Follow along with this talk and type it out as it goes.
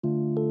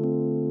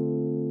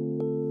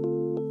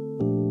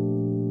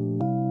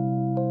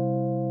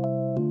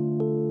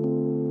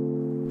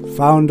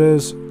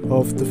Founders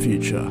of the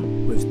Future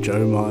with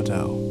Joe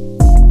Mardell.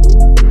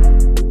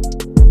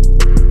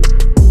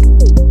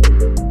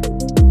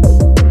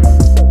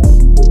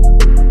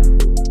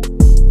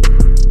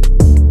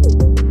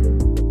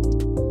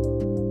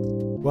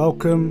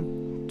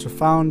 Welcome to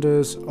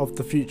Founders of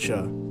the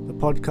Future, the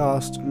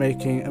podcast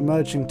making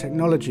emerging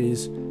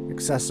technologies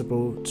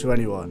accessible to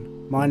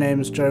anyone. My name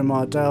is Joe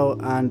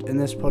Mardell, and in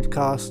this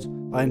podcast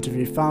I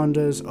interview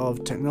founders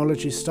of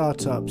technology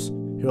startups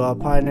who are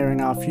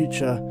pioneering our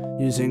future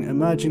using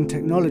emerging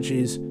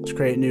technologies to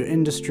create new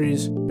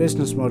industries,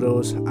 business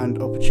models,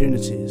 and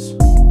opportunities.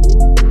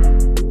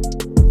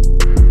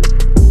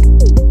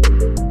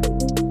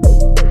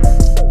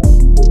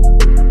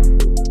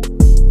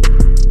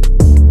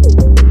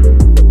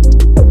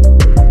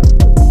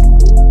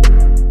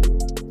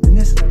 In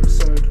this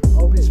episode,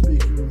 I'll be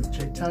speaking with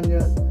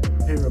Chaitanya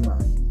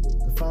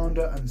Hiraman, the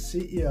founder and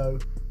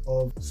CEO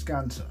of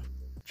Scanta.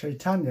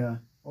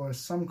 Chaitanya, or as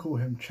some call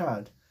him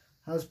Chad,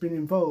 has been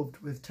involved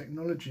with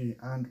technology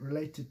and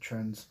related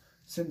trends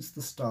since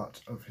the start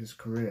of his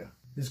career.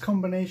 His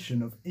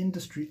combination of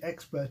industry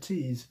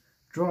expertise,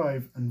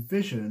 drive and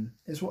vision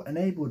is what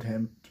enabled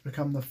him to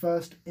become the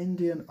first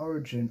Indian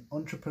origin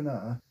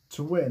entrepreneur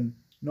to win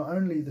not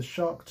only the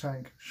Shark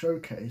Tank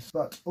Showcase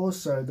but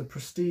also the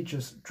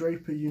prestigious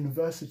Draper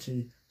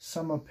University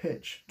Summer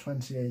Pitch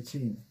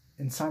 2018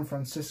 in San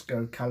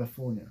Francisco,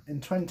 California. In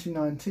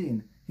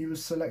 2019, he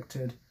was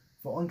selected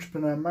for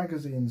Entrepreneur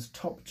Magazine's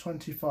top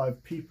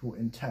 25 people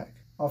in tech,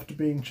 after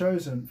being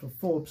chosen for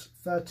Forbes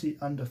 30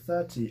 Under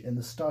 30 in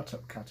the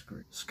startup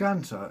category.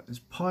 Scanta is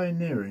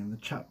pioneering the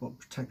chatbot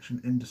protection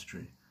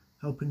industry,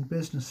 helping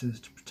businesses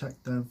to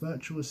protect their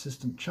virtual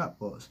assistant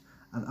chatbots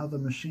and other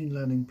machine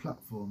learning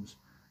platforms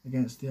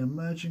against the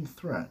emerging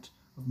threat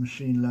of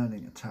machine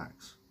learning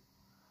attacks.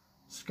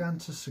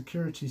 Scanta's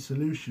security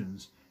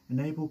solutions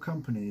enable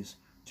companies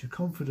to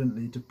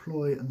confidently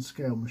deploy and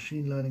scale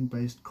machine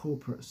learning-based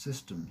corporate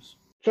systems.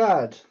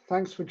 Chad,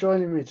 thanks for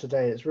joining me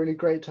today. It's really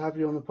great to have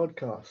you on the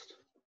podcast.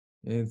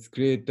 It's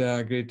great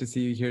to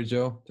see you here,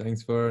 Joe.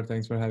 Thanks for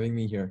having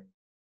me here.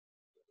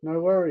 No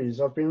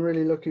worries. I've been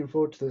really looking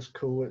forward to this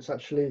call. It's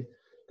actually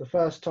the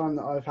first time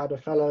that I've had a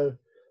fellow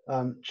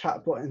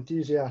chatbot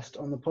enthusiast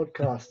on the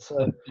podcast.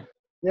 So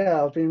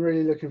yeah, I've been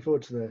really looking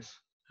forward to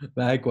this.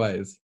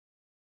 Likewise.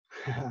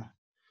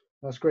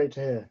 That's great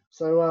to hear.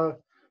 So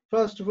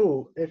first of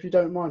all, if you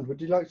don't mind,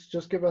 would you like to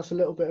just give us a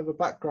little bit of a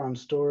background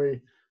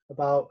story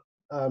about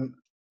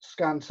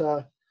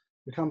Scanta,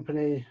 the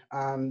company,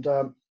 and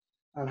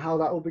how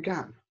that all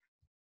began?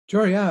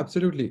 Sure, yeah,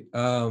 absolutely.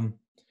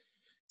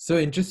 So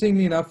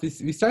interestingly enough, we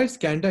started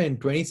Scanta in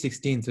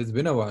 2016, so it's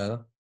been a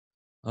while,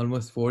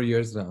 almost 4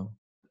 years now.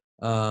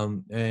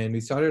 And we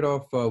started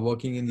off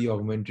working in the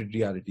augmented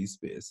reality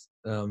space.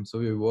 So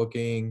we were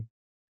working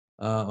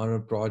on a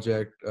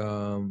project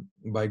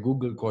by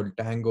Google called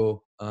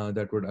Tango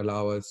that would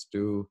allow us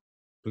to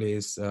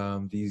place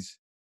these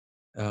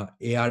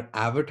AR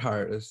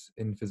avatars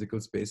in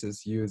physical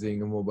spaces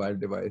using a mobile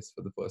device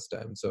for the first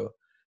time. So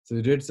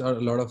we did a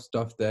lot of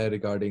stuff there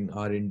regarding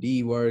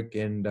R&D work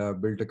and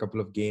built a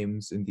couple of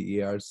games in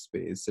the AR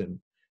space and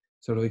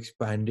sort of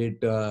expanded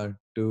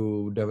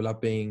to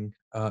developing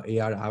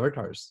AR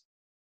avatars.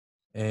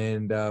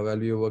 And while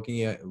we were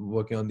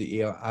working on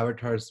the AR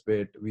avatars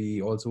bit,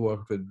 we also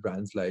worked with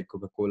brands like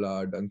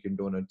Coca-Cola, Dunkin'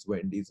 Donuts,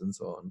 Wendy's, and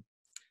so on.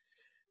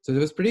 So it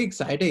was pretty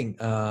exciting,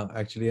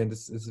 actually, and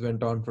this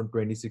went on from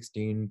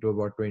 2016 to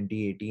about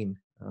 2018.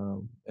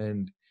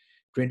 And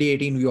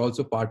 2018, we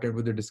also partnered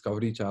with the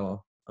Discovery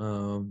Channel,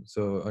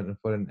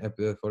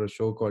 for a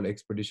show called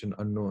Expedition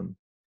Unknown,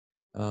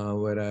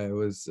 where I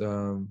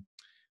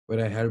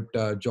helped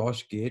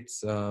Josh Gates,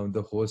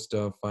 the host,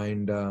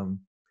 find, or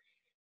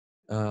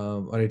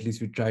at least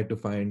we tried to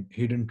find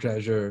hidden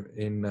treasure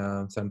in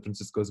San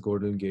Francisco's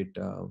Golden Gate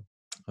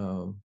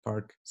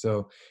Park.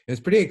 So it's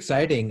pretty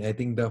exciting. I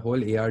think the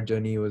whole AR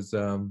journey was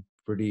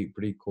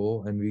pretty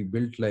cool, and we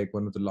built like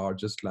one of the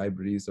largest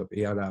libraries of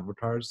AR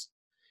avatars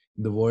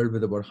in the world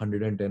with about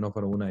 110 of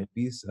our own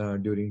IPs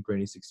during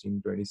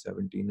 2016,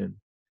 2017, and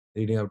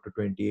leading up to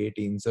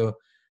 2018. So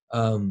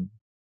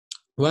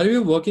while we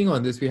were working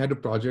on this, we had a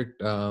project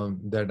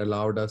that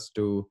allowed us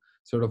to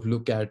sort of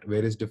look at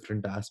various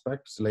different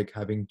aspects, like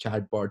having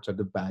chatbots at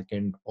the back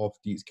end of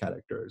these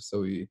characters.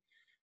 So we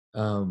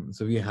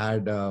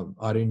had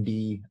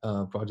R&D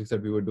projects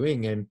that we were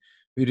doing, and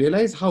we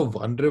realized how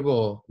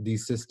vulnerable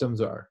these systems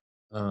are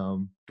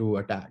to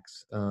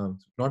attacks.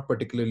 Not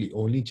particularly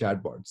only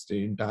chatbots,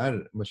 the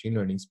entire machine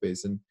learning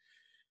space. And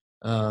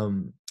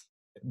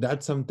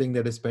that's something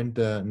that I spent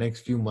the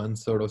next few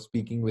months sort of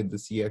speaking with the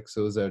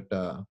CXOs at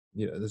the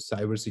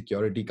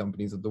cybersecurity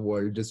companies of the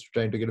world, just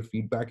trying to get a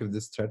feedback if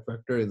this threat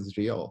vector is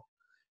real.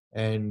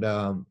 And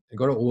I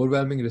got an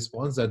overwhelming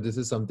response that this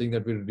is something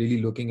that we're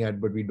really looking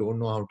at, but we don't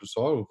know how to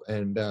solve.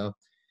 And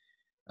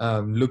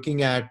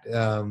looking at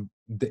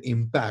the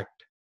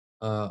impact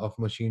of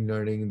machine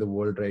learning in the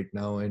world right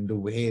now and the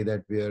way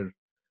that we're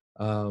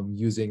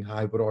using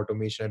hyper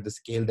automation at the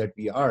scale that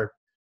we are,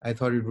 I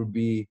thought it would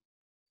be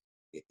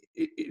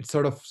it's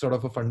sort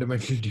of a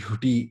fundamental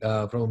duty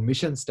from a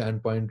mission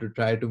standpoint to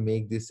try to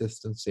make these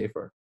systems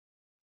safer.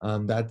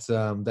 That's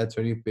where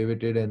we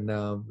pivoted, and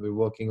we're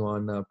working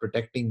on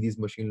protecting these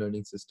machine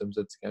learning systems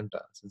at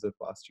Scanta since the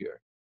past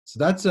year. So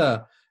that's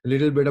a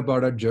little bit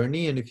about our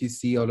journey. And if you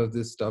see all of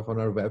this stuff on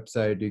our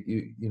website,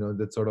 you know,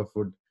 that sort of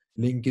would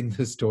link in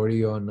the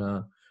story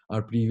on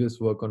our previous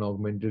work on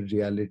augmented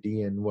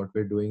reality and what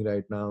we're doing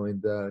right now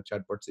in the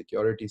chatbot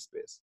security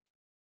space.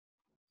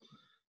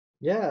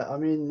 Yeah, I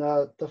mean,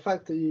 the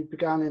fact that you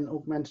began in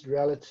augmented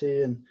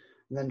reality and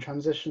then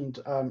transitioned,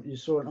 you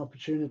saw an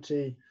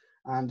opportunity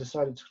and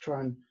decided to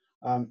try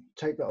and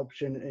take that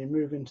opportunity,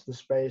 move into the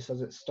space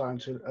as it's starting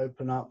to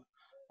open up.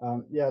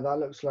 Yeah, that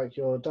looks like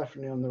you're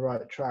definitely on the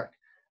right track.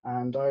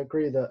 And I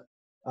agree that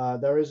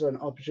there is an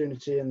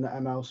opportunity in the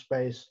ML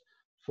space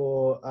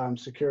for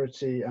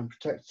security and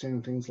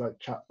protecting things like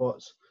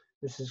chatbots.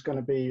 This is going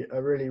to be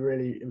a really,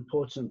 really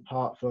important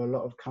part for a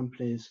lot of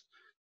companies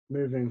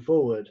moving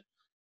forward.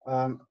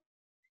 Um,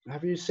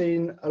 have you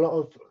seen a lot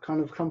of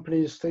kind of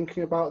companies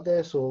thinking about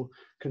this or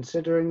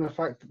considering the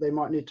fact that they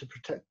might need to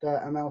protect their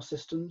ML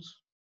systems?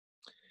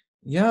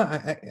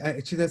 Yeah,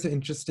 actually, that's an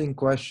interesting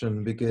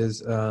question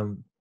because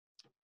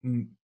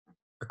mm,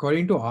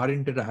 according to our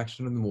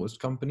interaction with most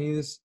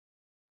companies,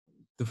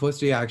 the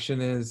first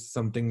reaction is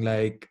something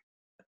like,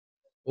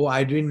 "Oh,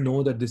 I didn't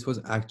know that this was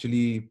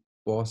actually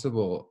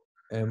possible.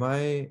 Is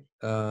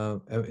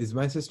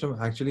my system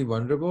actually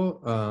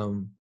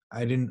vulnerable?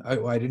 I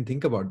didn't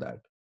think about that.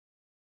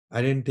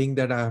 I didn't think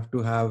that I have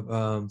to have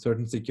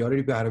certain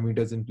security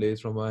parameters in place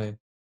for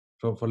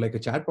like a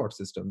chatbot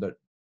system. That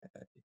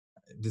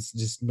this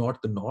is just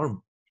not the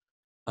norm."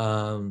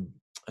 um,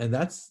 and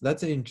that's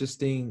an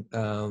interesting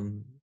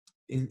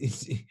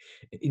it's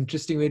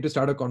interesting way to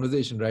start a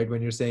conversation, right?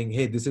 When you're saying,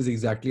 hey, this is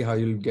exactly how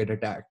you'll get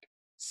attacked,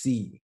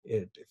 see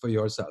it for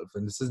yourself.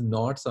 And this is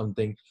not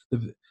something,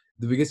 the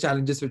biggest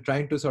challenge is we're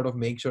trying to sort of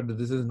make sure that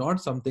this is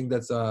not something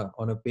that's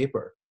on a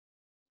paper,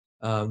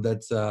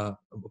 that's a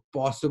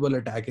possible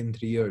attack in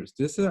 3 years.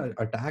 This is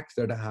attacks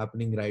that are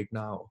happening right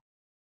now,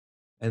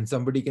 and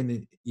somebody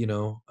can, you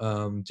know,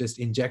 just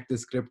inject the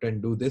script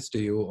and do this to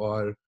you,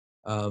 or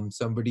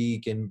somebody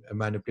can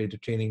manipulate the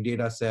training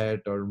data set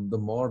or the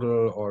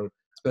model, or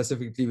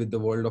specifically with the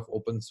world of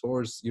open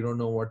source, you don't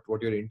know what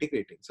you're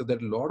integrating. So there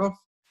are a lot of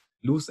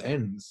loose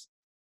ends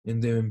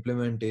in the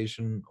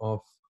implementation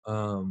of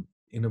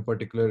in a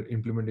particular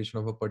implementation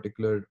of a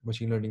particular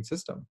machine learning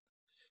system.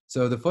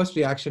 So the first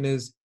reaction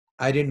is,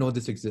 I didn't know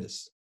this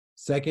exists.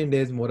 Second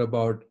is more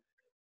about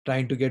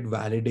trying to get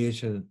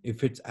validation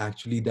if it's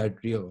actually that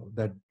real,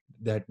 that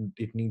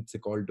it needs a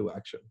call to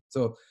action.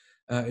 So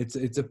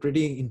it's a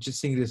pretty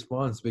interesting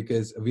response,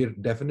 because we're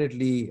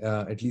definitely,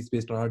 at least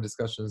based on our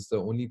discussions, the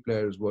only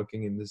players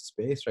working in this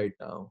space right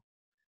now.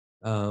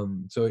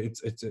 So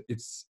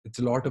it's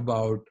a lot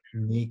about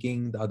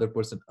making the other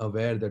person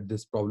aware that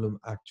this problem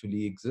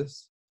actually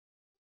exists.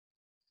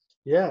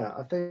 Yeah,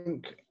 I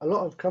think a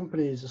lot of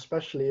companies,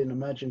 especially in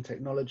emerging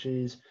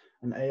technologies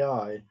and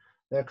AI,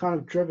 they're kind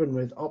of driven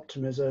with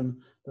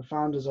optimism. The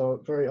founders are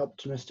very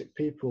optimistic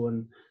people,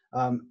 and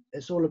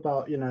it's all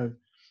about, you know,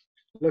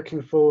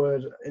 looking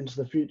forward into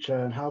the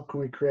future and how can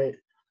we create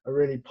a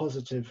really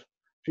positive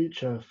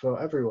future for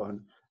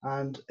everyone.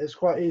 And it's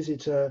quite easy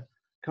to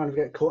kind of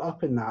get caught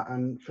up in that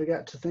and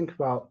forget to think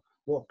about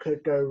what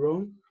could go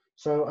wrong.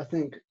 So I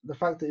think the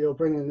fact that you're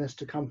bringing this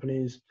to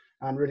companies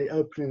and really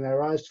opening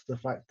their eyes to the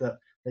fact that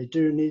they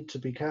do need to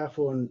be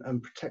careful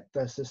and protect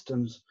their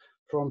systems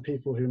from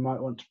people who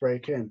might want to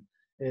break in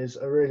is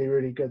a really,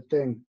 really good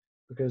thing,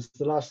 because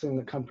the last thing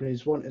that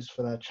companies want is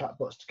for their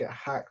chatbots to get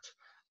hacked.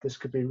 This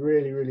could be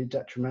really, really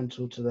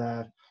detrimental to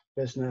their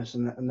business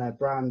and their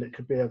brand. It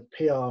could be a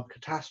PR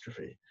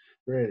catastrophe,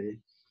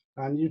 really.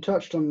 And you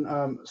touched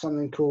on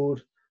something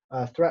called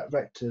threat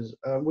vectors.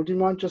 Would you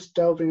mind just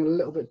delving a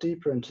little bit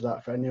deeper into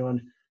that for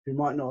anyone who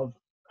might not have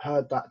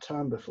heard that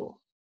term before?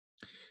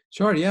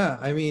 Sure. Yeah.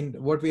 I mean,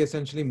 what we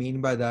essentially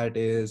mean by that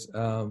is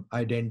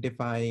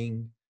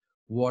identifying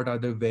what are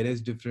the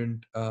various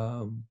different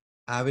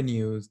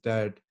avenues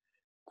that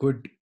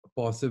could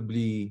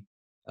possibly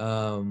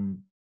um,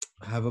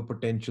 have a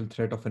potential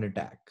threat of an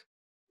attack.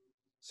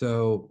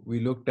 So we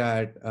looked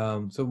at,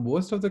 so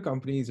most of the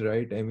companies,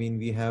 right? I mean,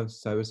 we have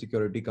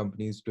cybersecurity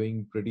companies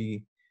doing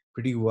pretty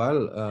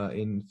well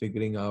in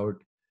figuring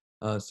out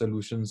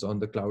solutions on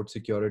the cloud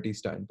security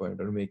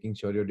standpoint, or making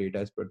sure your data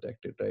is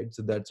protected, right?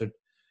 So that's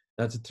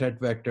a threat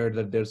vector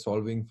that they're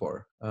solving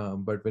for.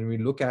 But when we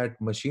look at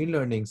machine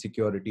learning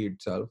security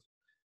itself,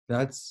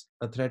 that's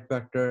a threat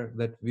vector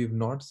that we've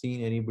not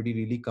seen anybody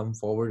really come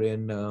forward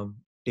and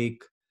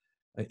take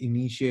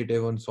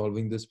initiative on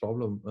solving this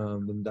problem.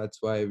 And that's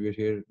why we're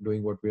here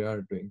doing what we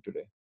are doing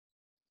today.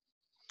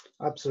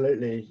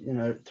 Absolutely. You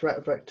know,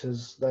 threat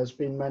vectors, there's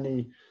been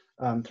many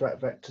threat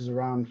vectors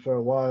around for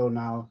a while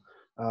now.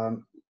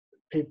 Um,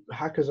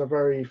 Hackers are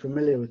very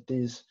familiar with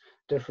these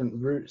different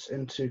routes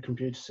into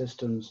computer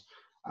systems,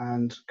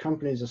 and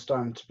companies are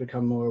starting to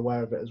become more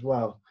aware of it as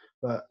well.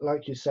 But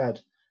like you said,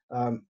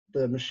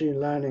 the machine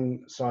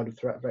learning side of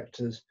threat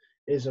vectors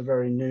is a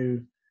very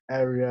new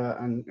area,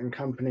 and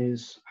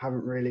companies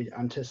haven't really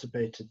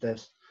anticipated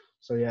this.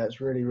 So yeah,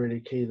 it's really,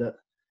 really key that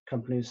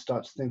companies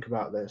start to think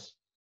about this.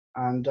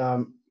 And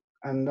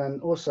then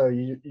also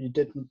you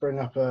did bring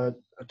up a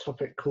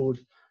topic called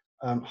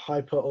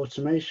hyper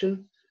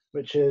automation,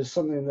 which is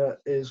something that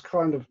is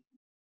kind of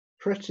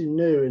pretty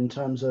new in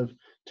terms of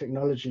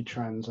technology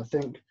trends. I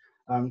think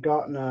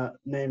Gartner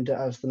named it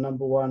as the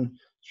 #1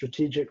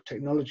 strategic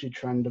technology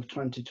trend of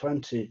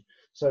 2020.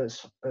 So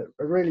it's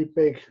a really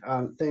big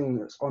thing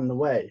that's on the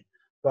way,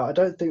 but I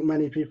don't think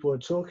many people are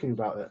talking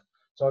about it.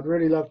 So I'd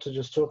really love to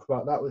just talk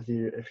about that with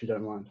you, if you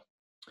don't mind.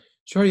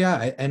 Sure,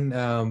 yeah, and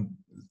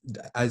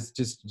as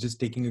just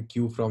taking a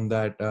cue from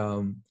that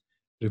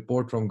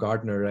report from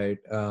Gartner, right,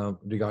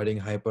 regarding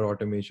hyper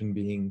automation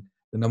being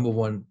the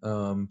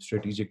 #1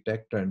 strategic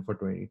tech trend for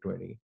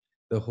 2020.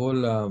 The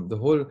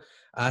whole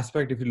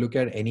aspect, if you look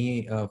at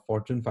any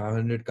Fortune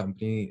 500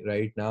 company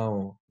right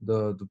now,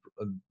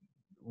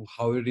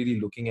 how we're really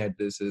looking at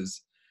this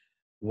is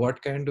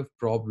what kind of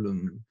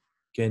problem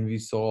can we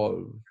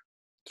solve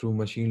through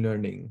machine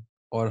learning,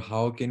 or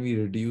how can we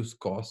reduce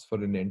costs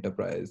for an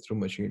enterprise through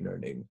machine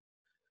learning.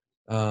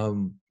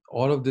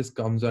 All of this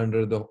comes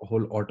under the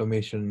whole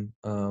automation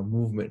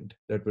movement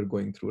that we're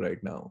going through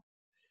right now.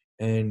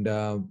 And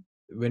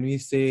when we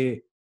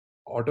say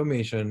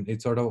automation,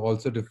 it's sort of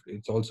also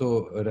it's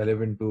also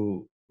relevant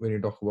to when you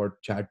talk about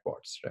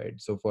chatbots, right?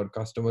 So for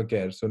customer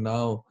care, so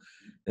now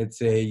let's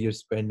say you're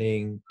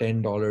spending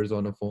 $10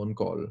 on a phone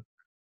call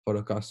for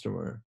a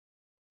customer,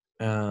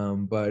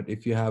 but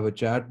if you have a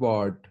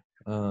chatbot,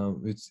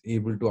 it's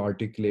able to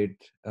articulate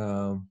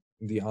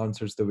the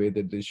answers the way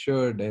that they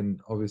should,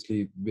 and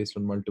obviously based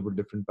on multiple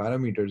different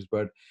parameters.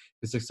 But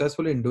if you're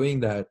successful in doing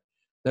that,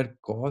 that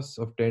cost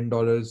of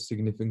 $10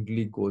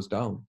 significantly goes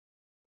down,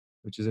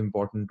 which is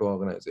important to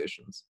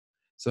organizations.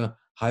 So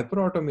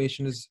hyper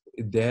automation is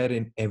there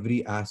in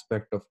every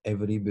aspect of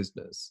every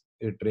business.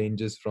 It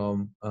ranges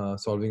from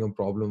solving a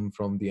problem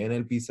from the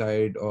NLP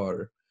side,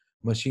 or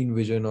machine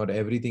vision, or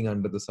everything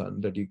under the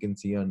sun that you can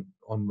see on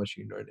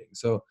machine learning.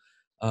 So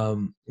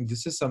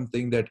this is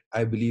something that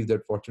I believe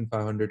that Fortune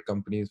 500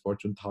 companies,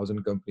 Fortune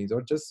 1000 companies,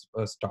 or just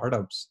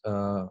startups,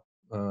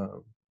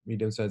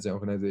 medium-sized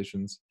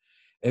organizations,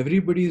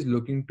 everybody is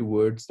looking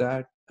towards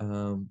that,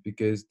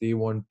 because they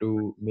want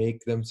to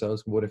make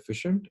themselves more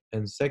efficient,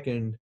 and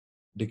second,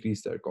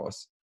 decrease their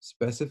costs.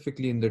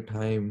 Specifically in the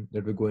time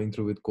that we're going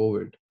through with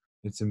COVID,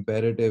 it's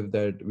imperative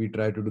that we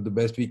try to do the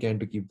best we can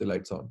to keep the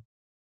lights on.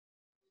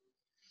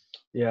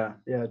 Yeah,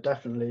 yeah,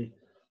 definitely.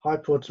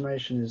 Hyper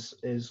automation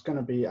is going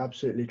to be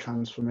absolutely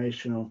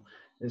transformational.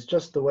 It's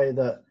just the way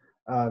that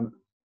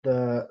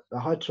the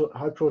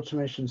hyper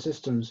automation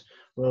systems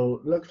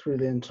will look through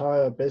the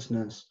entire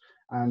business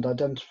and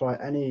identify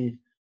any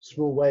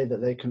small way that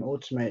they can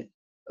automate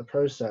a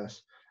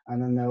process, and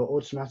then they'll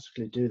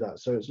automatically do that.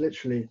 So it's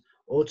literally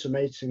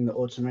automating the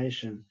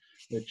automation,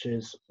 which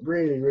is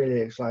really,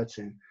 really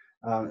exciting.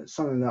 It's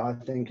something that I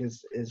think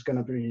is going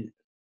to be,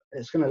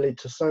 it's going to lead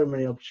to so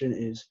many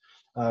opportunities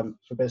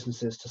for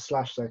businesses to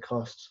slash their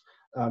costs.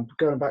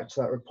 Going back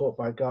to that report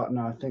by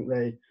Gartner, I think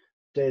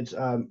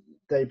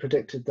they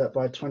predicted that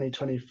by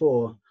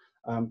 2024,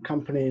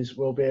 companies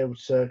will be able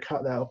to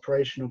cut their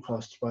operational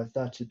costs by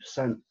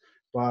 30%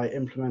 by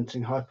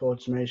implementing hyper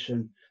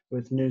automation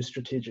with new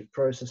strategic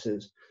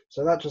processes.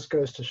 So that just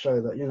goes to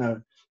show that, you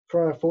know,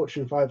 for a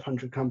Fortune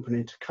 500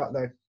 company to cut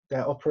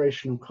their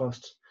operational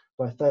costs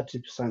by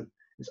 30%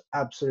 is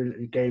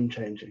absolutely game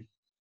changing.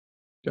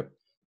 Yep.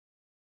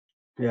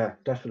 Yeah,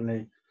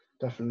 definitely,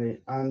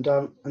 definitely. And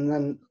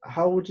then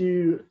how do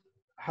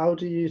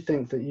you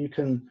think that you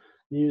can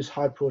use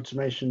hyper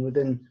automation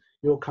within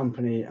your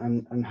company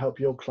and help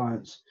your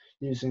clients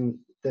using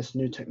this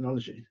new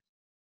technology?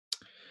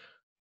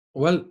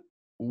 Well,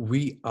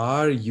 we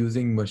are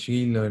using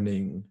machine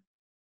learning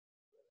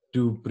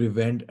to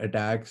prevent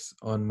attacks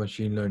on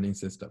machine learning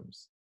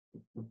systems,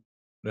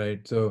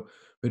 right? So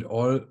with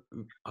all,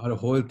 our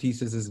whole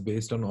thesis is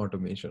based on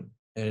automation,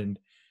 and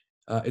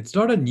it's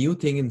not a new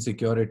thing in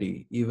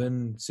security.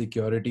 Even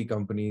security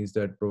companies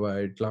that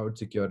provide cloud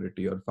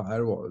security or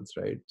firewalls,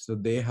 right? So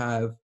they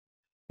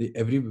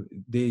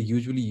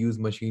usually use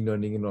machine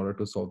learning in order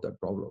to solve that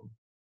problem,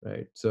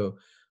 right? So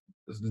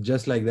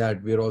just like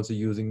that, we're also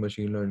using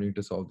machine learning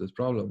to solve this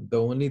problem.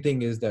 The only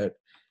thing is that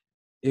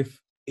if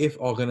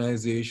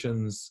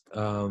organizations,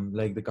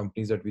 like the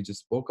companies that we just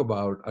spoke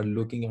about, are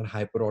looking at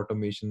hyper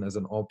automation as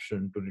an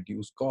option to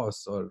reduce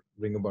costs or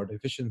bring about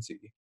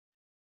efficiency,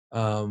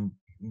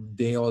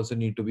 they also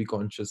need to be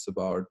conscious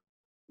about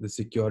the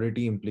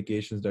security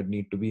implications that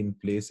need to be in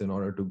place in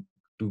order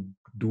to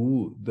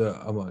do the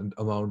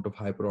amount of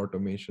hyper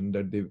automation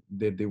that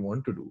they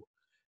want to do.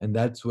 And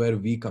that's where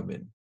we come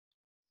in.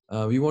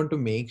 We want to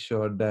make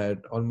sure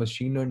that all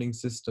machine learning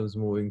systems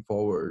moving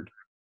forward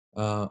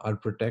are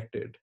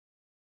protected,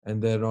 and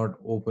they're not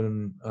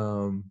open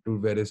to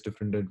various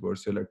different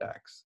adversarial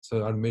attacks.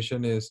 So our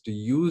mission is to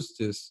use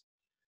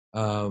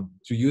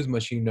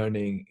machine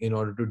learning in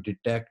order to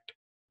detect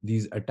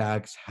these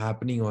attacks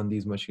happening on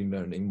these machine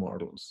learning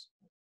models.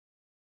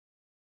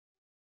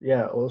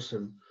 Yeah,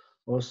 awesome,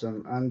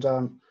 awesome. And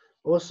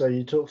also,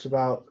 you talked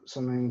about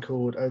something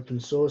called open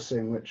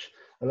sourcing, which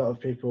a lot of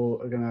people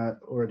are going to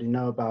already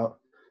know about.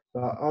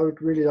 But I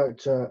would really like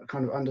to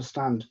kind of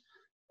understand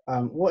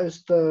what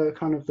is the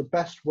kind of the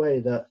best way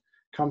that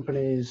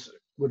companies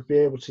would be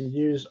able to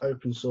use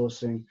open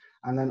sourcing,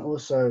 and then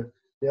also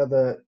the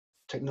other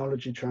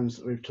technology trends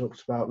that we've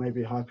talked about,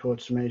 maybe hyper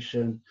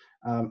automation,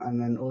 and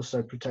then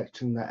also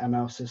protecting their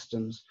ML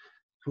systems.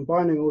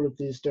 Combining all of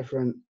these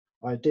different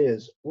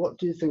ideas, what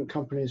do you think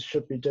companies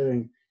should be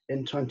doing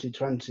in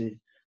 2020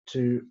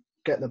 to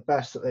get the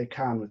best that they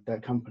can with their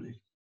company?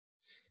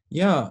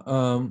 Yeah,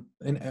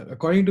 and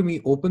according to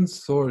me, open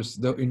source,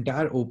 the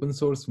entire open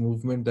source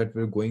movement that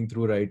we're going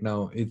through right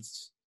now,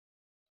 it's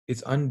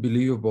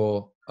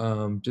unbelievable.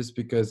 Just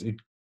because it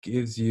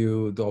gives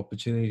you the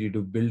opportunity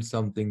to build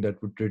something that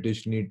would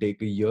traditionally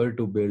take a year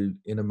to build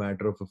in a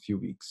matter of a few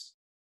weeks,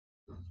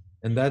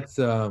 and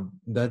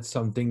that's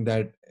something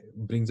that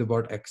brings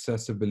about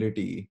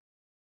accessibility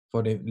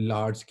for a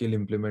large scale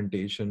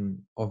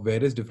implementation of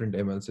various different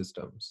ML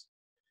systems.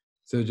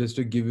 So just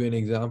to give you an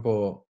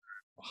example,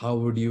 how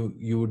would you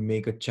would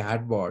make a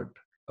chatbot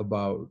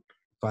about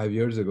 5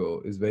 years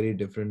ago is very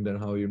different than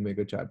how you make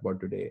a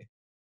chatbot today.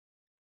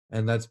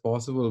 And that's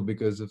possible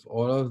because of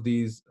all of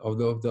these of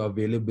the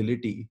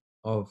availability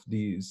of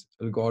these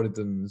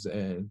algorithms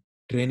and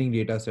training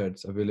data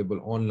sets available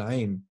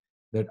online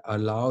that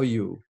allow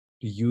you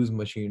to use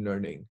machine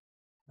learning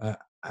uh,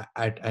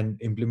 at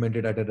and implement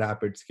it at a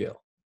rapid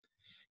scale.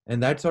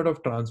 And that sort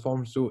of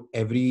transforms to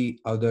every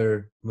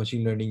other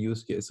machine learning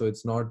use case. So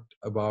it's not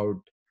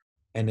about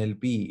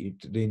NLP.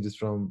 It ranges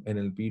from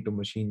NLP to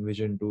machine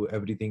vision to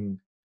everything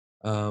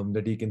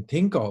that you can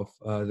think of,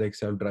 like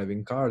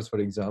self-driving cars, for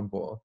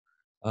example.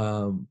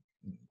 Um,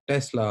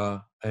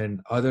 Tesla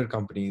and other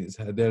companies,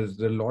 there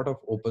are a lot of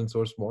open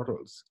source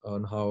models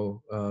on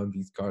how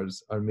these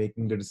cars are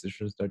making the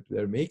decisions that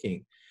they're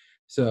making.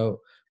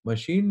 So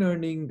machine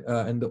learning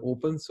and the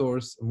open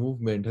source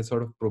movement has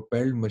sort of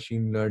propelled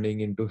machine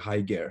learning into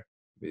high gear,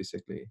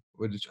 basically,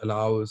 which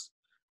allows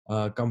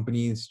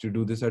companies to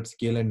do this at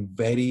scale and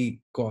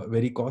very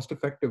cost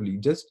effectively.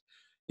 Just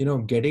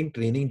getting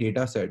training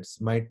data sets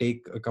might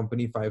take a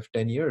company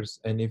 5-10 years,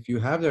 and if you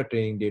have that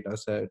training data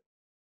set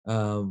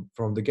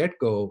from the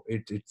get-go,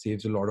 it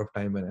saves a lot of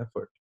time and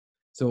effort.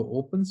 So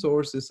open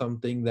source is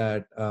something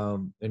that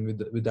and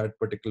with that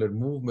particular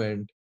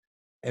movement,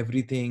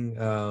 everything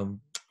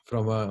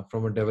from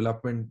a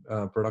development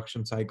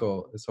production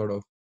cycle is sort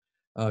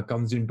of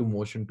comes into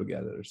motion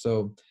together.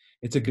 So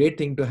it's a great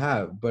thing to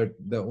have, but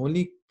the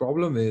only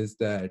problem is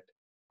that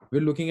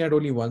we're looking at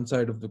only one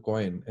side of the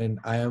coin, and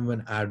I am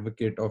an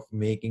advocate of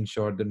making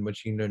sure that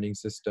machine learning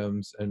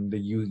systems and the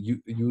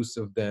use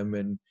of them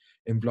and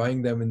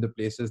employing them in the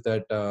places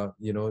that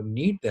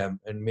need them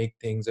and make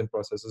things and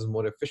processes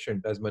more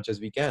efficient as much as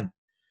we can.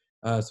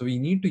 So we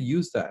need to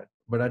use that,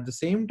 but at the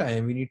same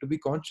time we need to be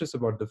conscious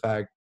about the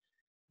fact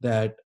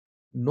that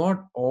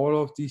not all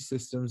of these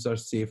systems are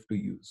safe to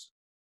use.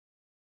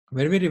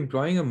 When we're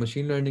employing a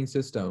machine learning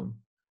system,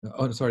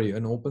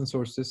 an open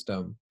source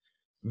system,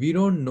 we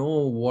don't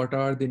know what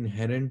are the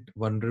inherent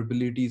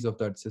vulnerabilities of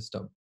that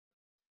system.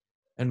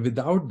 And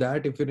without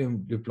that, if you're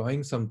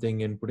deploying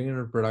something and putting it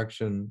in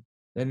production,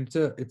 then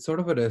it's sort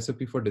of a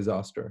recipe for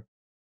disaster.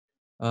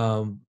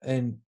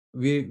 And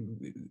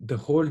the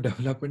whole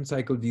development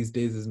cycle these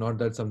days is not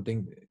that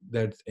something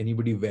that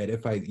anybody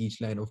verifies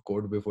each line of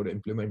code before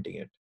implementing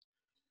it.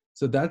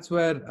 So that's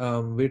where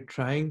we're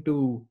trying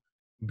to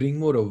bring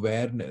more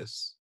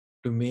awareness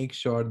to make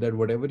sure that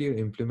whatever you're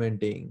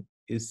implementing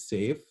is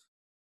safe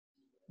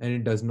and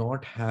it does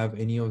not have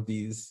any of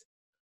these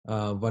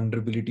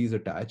vulnerabilities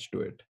attached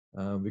to it.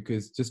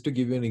 Because just to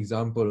give you an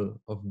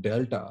example of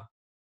Delta,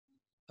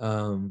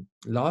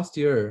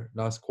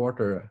 last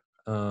quarter,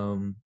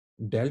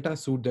 Delta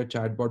sued their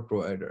chatbot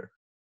provider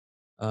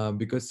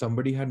because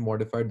somebody had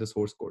modified the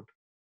source code.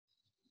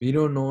 We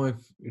don't know if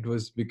it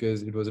was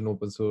because it was an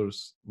open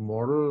source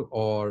model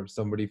or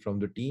somebody from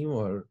the team,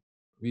 or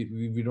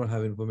we don't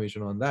have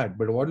information on that.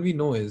 But what we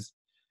know is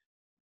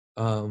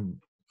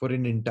for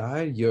an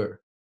entire year,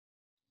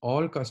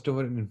 all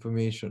customer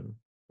information,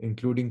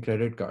 including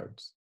credit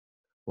cards,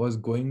 was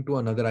going to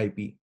another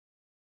IP,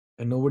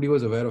 and nobody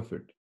was aware of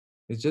it.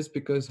 It's just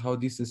because how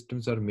these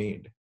systems are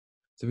made.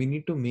 So we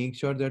need to make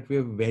sure that we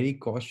are very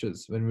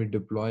cautious when we're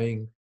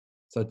deploying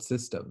such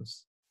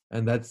systems,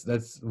 and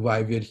that's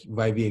why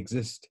we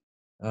exist.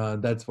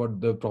 That's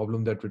what the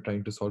problem that we're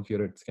trying to solve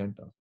here at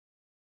Scanta.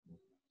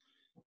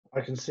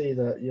 I can see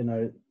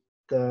that,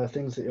 the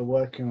things that you're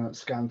working on at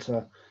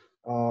Scanta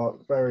are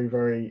very,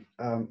 very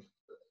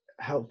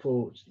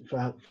helpful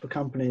for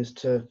companies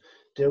to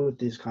deal with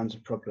these kinds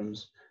of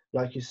problems.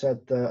 Like you said,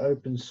 the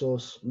open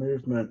source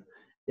movement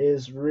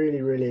is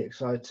really, really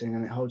exciting,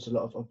 and it holds a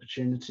lot of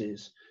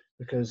opportunities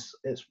because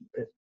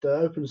the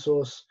open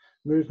source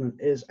movement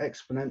is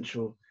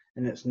exponential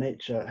in its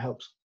nature. It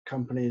helps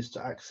companies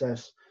to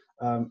access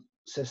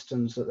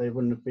systems that they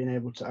wouldn't have been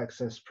able to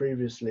access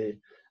previously.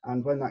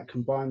 And when that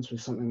combines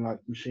with something like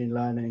machine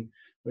learning,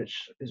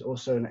 which is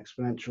also an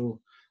exponential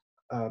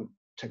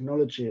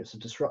technology. It's a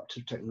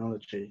disruptive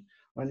technology.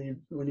 When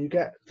you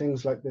get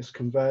things like this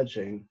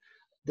converging,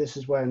 this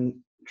is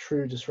when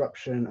true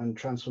disruption and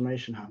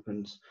transformation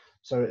happens.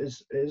 So it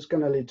is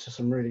going to lead to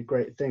some really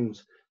great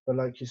things. But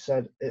like you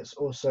said,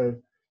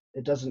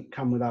 it doesn't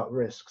come without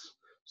risks.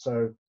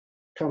 So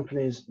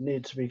companies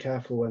need to be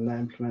careful when they're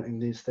implementing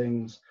these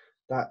things.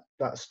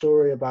 That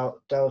story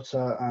about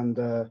Delta and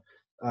the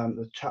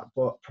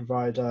chatbot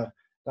provider,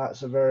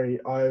 that's a very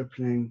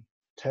eye-opening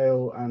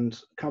tale, and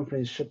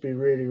companies should be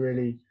really,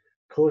 really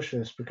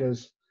cautious,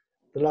 because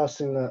the last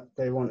thing that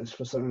they want is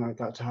for something like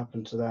that to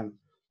happen to them.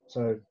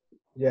 So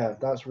yeah,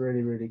 that's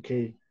really, really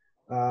key.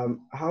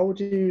 How would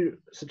you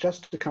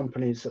suggest to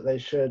companies that they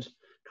should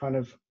kind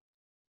of,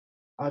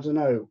 I don't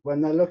know,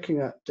 when they're looking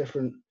at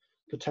different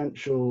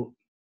potential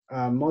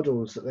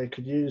models that they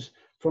could use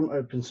from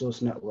open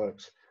source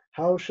networks,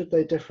 how should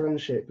they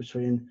differentiate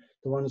between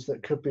the ones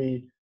that could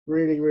be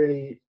really,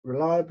 really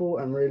reliable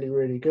and really,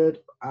 really good,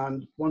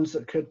 and ones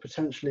that could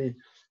potentially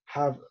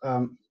have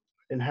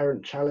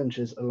inherent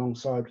challenges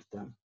alongside with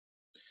them?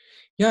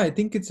 Yeah, I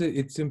think it's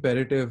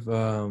imperative,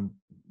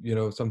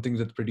 something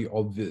that's pretty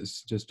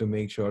obvious, just to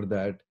make sure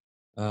that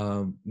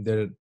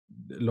there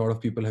a lot of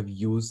people have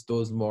used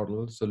those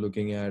models. So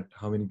looking at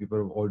how many people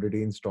have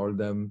already installed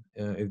them,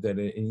 if there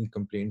are any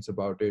complaints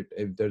about it,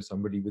 if there's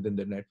somebody within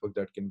the network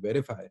that can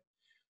verify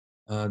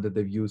that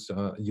they've used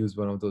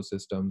one of those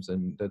systems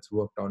and that's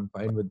worked on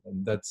fine with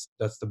them. That's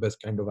the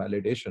best kind of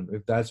validation.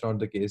 If that's not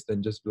the case,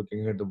 then just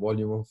looking at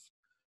the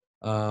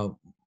uh,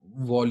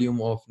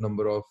 volume of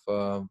number of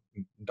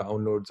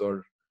downloads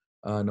or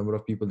number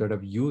of people that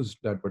have used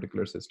that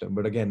particular system.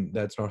 But again,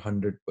 that's not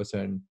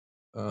 100%.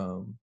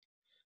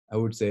 I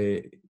would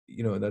say,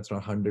 that's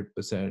not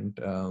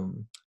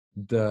 100%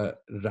 the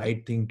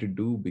right thing to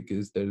do,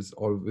 because there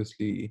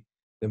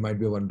might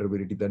be a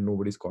vulnerability that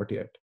nobody's caught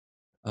yet.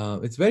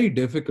 It's very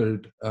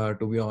difficult,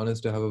 to be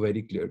honest, to have a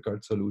very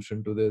clear-cut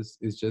solution to this.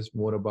 It's just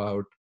more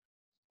about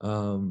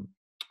um,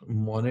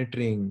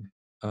 monitoring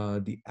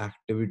the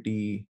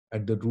activity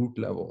at the root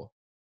level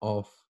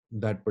of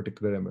that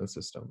particular ML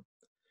system.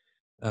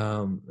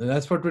 And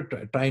that's what we're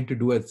trying to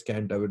do at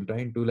Scanta. We're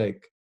trying to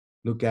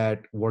look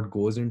at what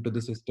goes into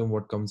the system,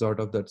 what comes out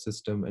of that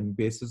system, and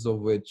basis of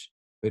which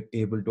we're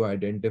able to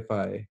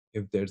identify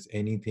if there's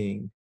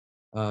anything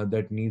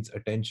that needs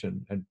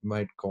attention and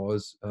might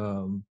cause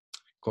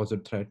a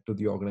threat to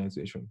the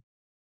organization.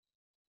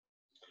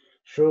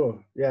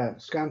 Sure, yeah,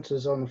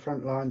 Scanter's on the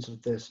front lines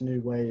of this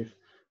new wave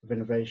of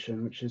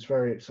innovation, which is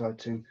very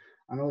exciting.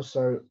 And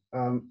also,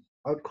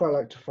 I'd quite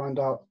like to find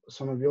out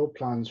some of your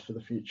plans for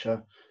the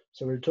future.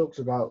 So we've talked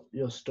about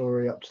your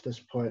story up to this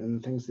point and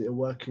the things that you're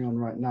working on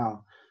right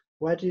now.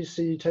 Where do you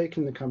see you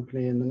taking the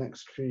company in the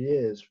next few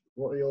years?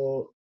 What are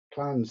your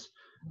plans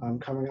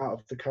coming out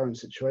of the current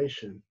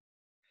situation?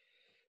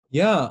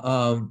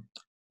 Yeah,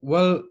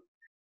 well,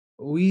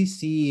 we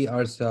see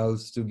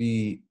ourselves to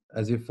be,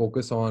 as we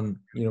focus on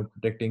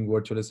protecting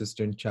virtual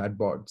assistant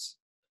chatbots,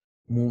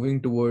 moving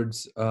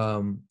towards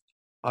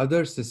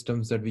other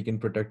systems that we can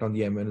protect on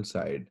the ML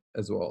side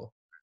as well.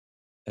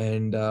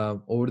 And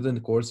over the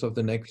course of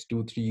the next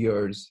 2-3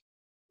 years,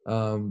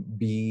 I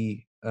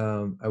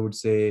would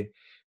say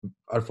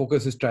our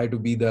focus is try to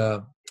be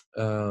the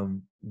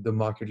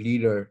market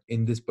leader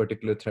in this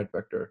particular threat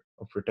vector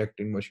of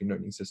protecting machine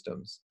learning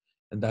systems.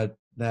 And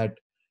that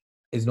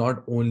is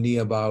not only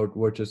about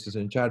virtual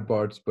assistant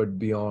chatbots, but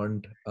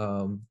beyond,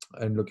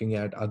 and looking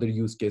at other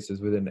use cases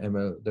within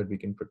ML that we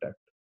can protect.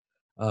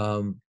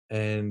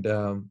 And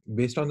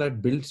based on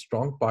that, build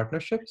strong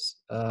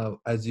partnerships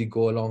as we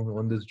go along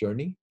on this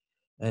journey,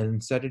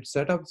 and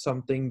set up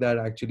something that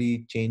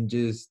actually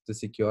changes the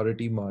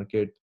security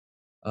market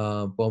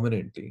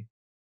permanently.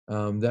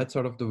 That's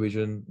sort of the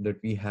vision that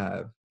we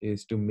have,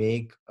 is to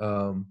make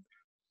a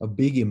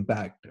big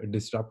impact, a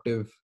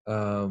disruptive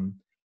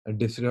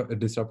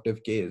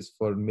case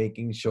for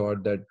making sure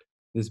that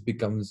this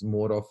becomes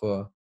more of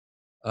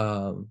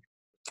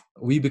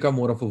we become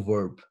more of a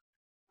verb,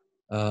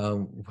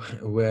 um,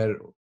 where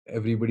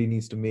everybody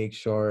needs to make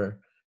sure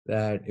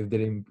that if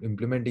they're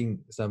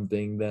implementing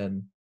something,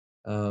 then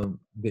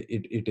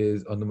it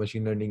is on the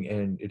machine learning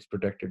end, it's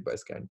protected by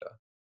Scanta.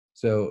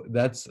 So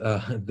that's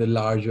the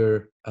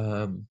larger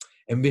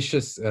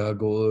ambitious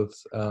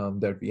goals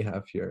that we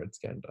have here at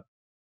Scanta.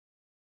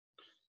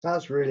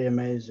 That's really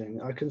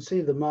amazing. I can see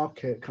the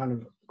market kind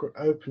of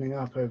opening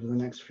up over the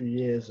next few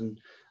years,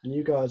 and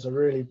you guys are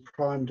really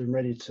primed and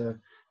ready to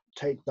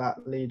take the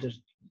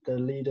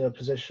leader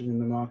position in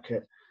the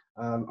market.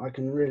 I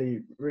can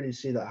really, really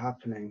see that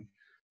happening.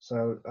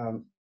 So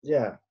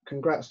yeah,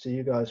 congrats to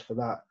you guys for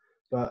that.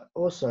 But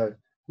also,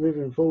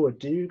 moving forward,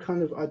 do you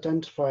kind of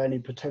identify any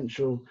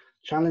potential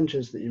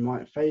challenges that you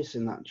might face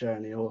in that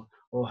journey, or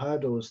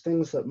hurdles,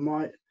 things that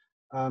might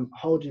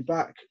hold you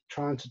back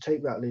trying to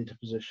take that leader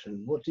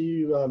position? What do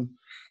you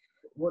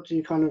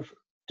kind of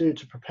do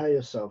to prepare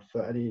yourself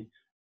for any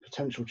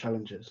potential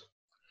challenges?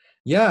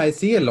 Yeah, I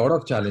see a lot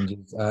of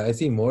challenges. I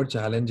see more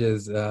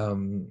challenges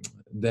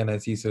then I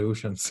see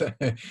solutions.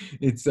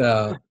 It's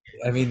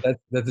I mean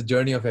that's the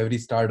journey of every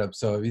startup.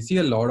 So we see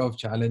a lot of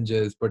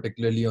challenges,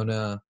 particularly on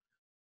a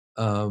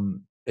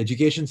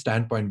education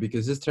standpoint,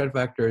 because this threat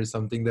factor is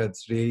something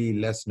that's really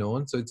less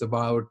known. So it's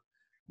about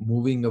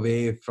moving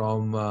away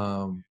from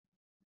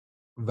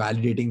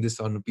validating this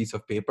on a piece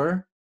of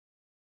paper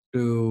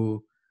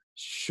to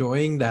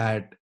showing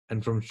that,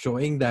 and from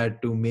showing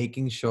that to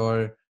making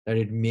sure that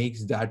it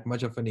makes that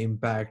much of an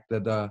impact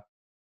that the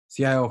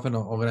CIO of an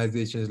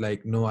organization is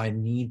like, no, I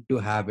need to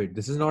have it.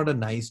 This is not a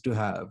nice to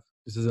have.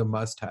 This is a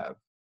must have.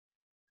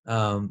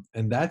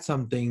 And that's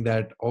something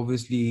that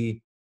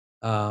obviously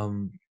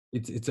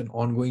it's an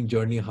ongoing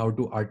journey how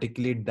to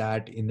articulate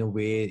that in a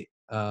way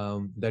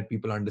that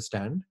people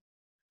understand.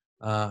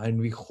 And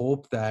we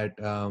hope that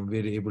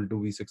we're able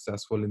to be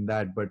successful in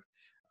that. But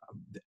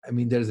I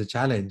mean, there's a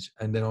challenge.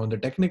 And then on the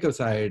technical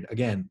side,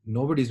 again,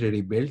 nobody's really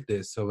built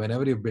this. So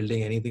whenever you're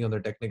building anything on the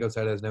technical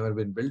side has never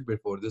been built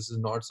before, this is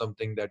not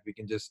something that we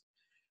can just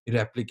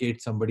replicate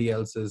somebody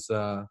else's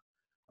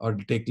or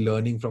take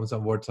learning from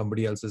what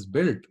somebody else has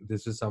built.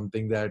 This is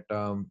something that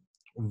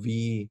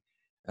we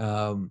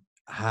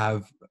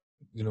have,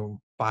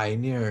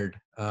 pioneered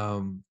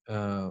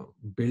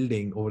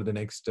building over the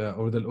next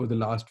over the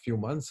last few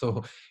months.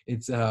 So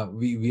it's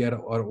we are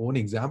our own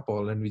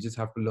example, and we just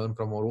have to learn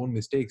from our own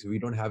mistakes. We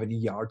don't have any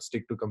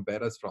yardstick to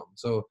compare us from.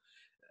 So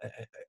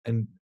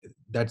and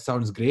that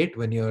sounds great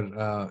when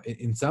you're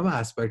in some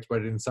aspects,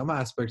 but in some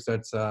aspects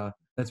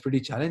that's pretty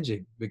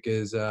challenging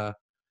because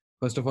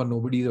first of all,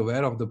 nobody is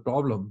aware of the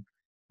problem,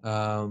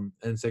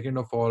 and second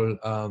of all,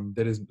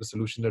 there is a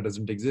solution that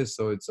doesn't exist.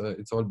 So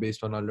it's all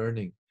based on our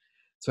learning.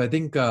 So I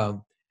think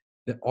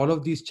that all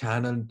of these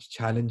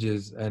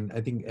challenges, and I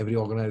think every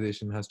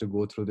organization has to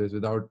go through this.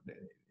 Without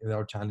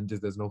challenges,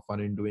 there's no fun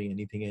in doing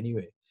anything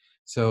anyway.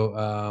 So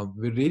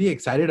we're really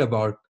excited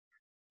about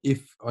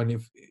if and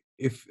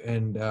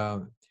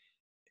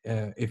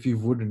if we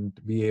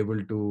wouldn't be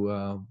able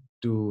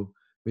to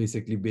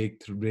basically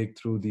break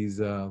through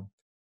these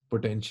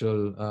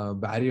potential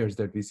barriers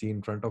that we see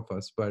in front of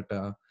us. But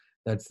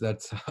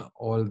that's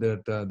all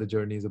that the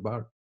journey is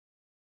about.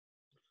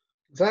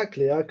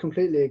 Exactly. I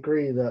completely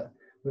agree that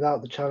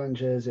without the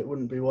challenges, it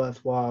wouldn't be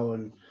worthwhile,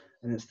 and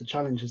it's the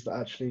challenges that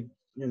actually,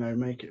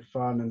 make it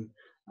fun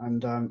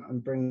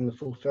and bring the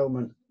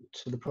fulfillment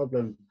to the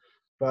problem.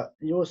 But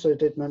you also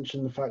did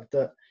mention the fact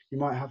that you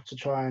might have to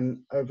try and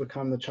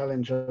overcome the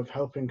challenge of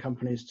helping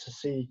companies to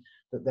see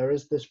that there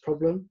is this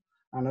problem,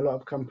 and a lot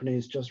of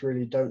companies just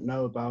really don't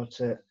know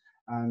about it,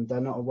 and they're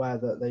not aware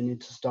that they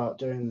need to start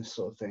doing this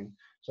sort of thing.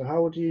 So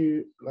how do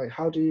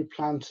you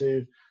plan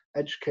to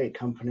educate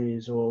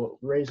companies or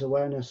raise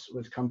awareness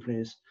with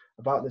companies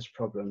about this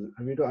problem?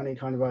 Have you got any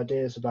kind of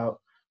ideas about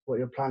what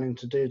you're planning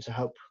to do to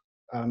help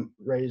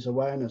raise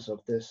awareness of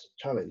this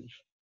challenge?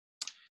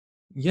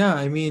 Yeah,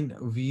 I mean,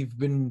 we've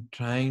been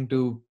trying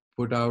to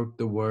put out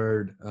the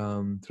word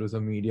through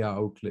some media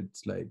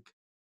outlets, like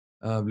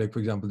for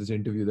example, this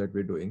interview that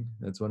we're doing.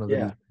 That's one of the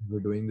Yeah, reasons we're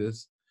doing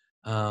this.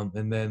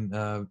 And then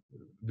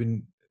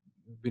been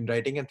been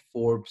writing at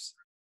Forbes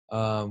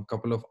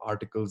couple of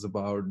articles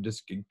about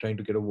just trying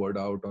to get a word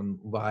out on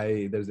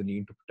why there's a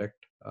need to protect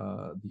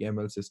the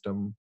ML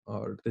system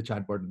or the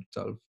chatbot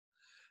itself.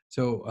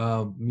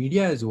 So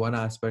media is one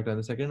aspect, and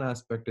the second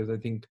aspect is I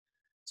think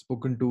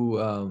spoken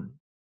to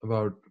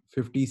about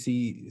 50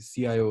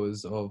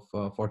 CIOs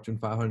of Fortune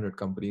 500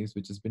 companies,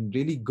 which has been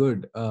really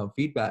good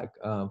feedback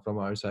from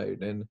our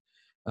side and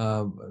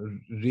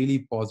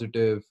really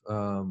positive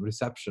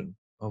reception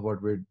of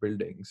what we're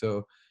building.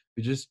 So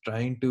we're just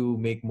trying to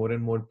make more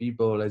and more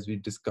people, as we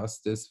discuss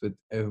this with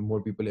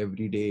more people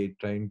every day,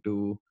 trying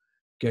to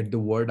get the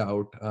word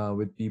out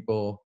with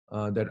people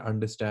that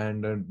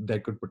understand and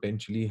that could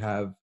potentially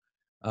have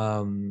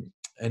an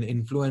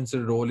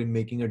influencer role in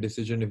making a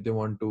decision if they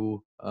want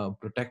to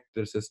protect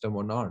their system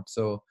or not.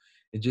 So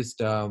it's just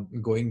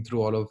going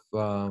through all of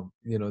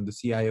the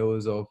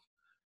CIOs of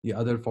the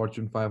other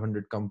Fortune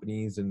 500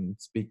 companies and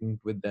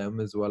speaking with them,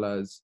 as well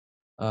as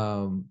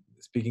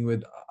speaking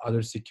with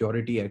other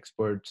security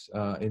experts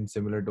in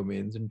similar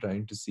domains, and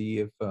trying to see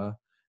if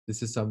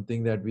this is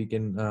something that we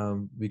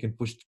can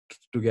push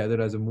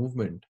together as a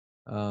movement,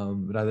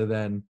 rather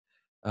than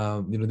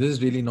this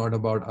is really not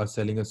about us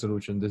selling a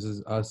solution. This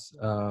is us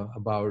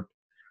about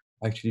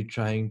actually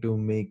trying to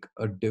make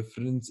a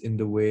difference in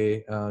the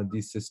way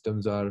these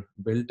systems are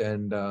built,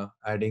 and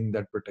adding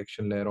that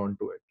protection layer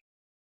onto it.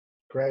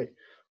 great.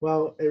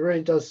 Well, it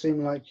really does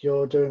seem like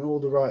you're doing all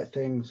the right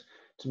things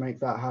to make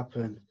that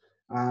happen.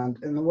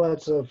 And in the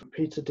words of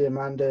Peter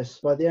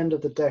Diamandis, by the end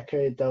of the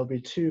decade, there'll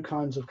be two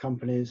kinds of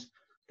companies,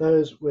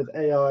 those with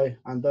AI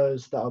and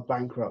those that are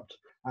bankrupt.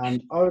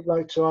 And I would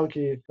like to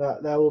argue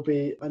that there will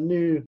be a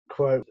new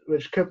quote,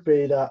 which could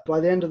be that by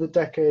the end of the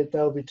decade,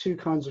 there will be two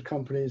kinds of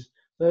companies,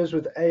 those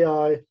with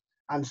AI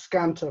and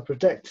Scanta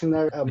protecting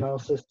their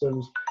ML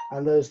systems,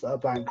 and those that are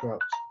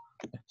bankrupt.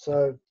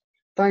 So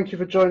thank you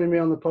for joining me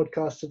on the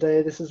podcast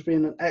today. This has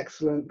been an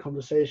excellent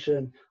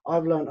conversation.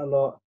 I've learned a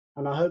lot,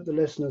 and I hope the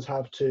listeners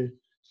have too.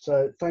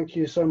 So thank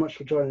you so much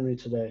for joining me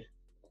today.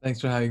 Thanks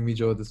for having me,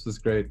 Joe. This was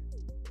great.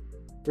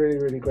 Really,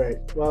 really great.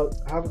 Well,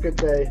 have a good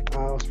day.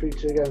 I'll speak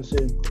to you again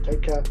soon.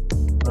 Take care.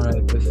 All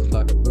right. Best of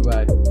luck.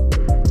 Bye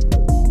bye.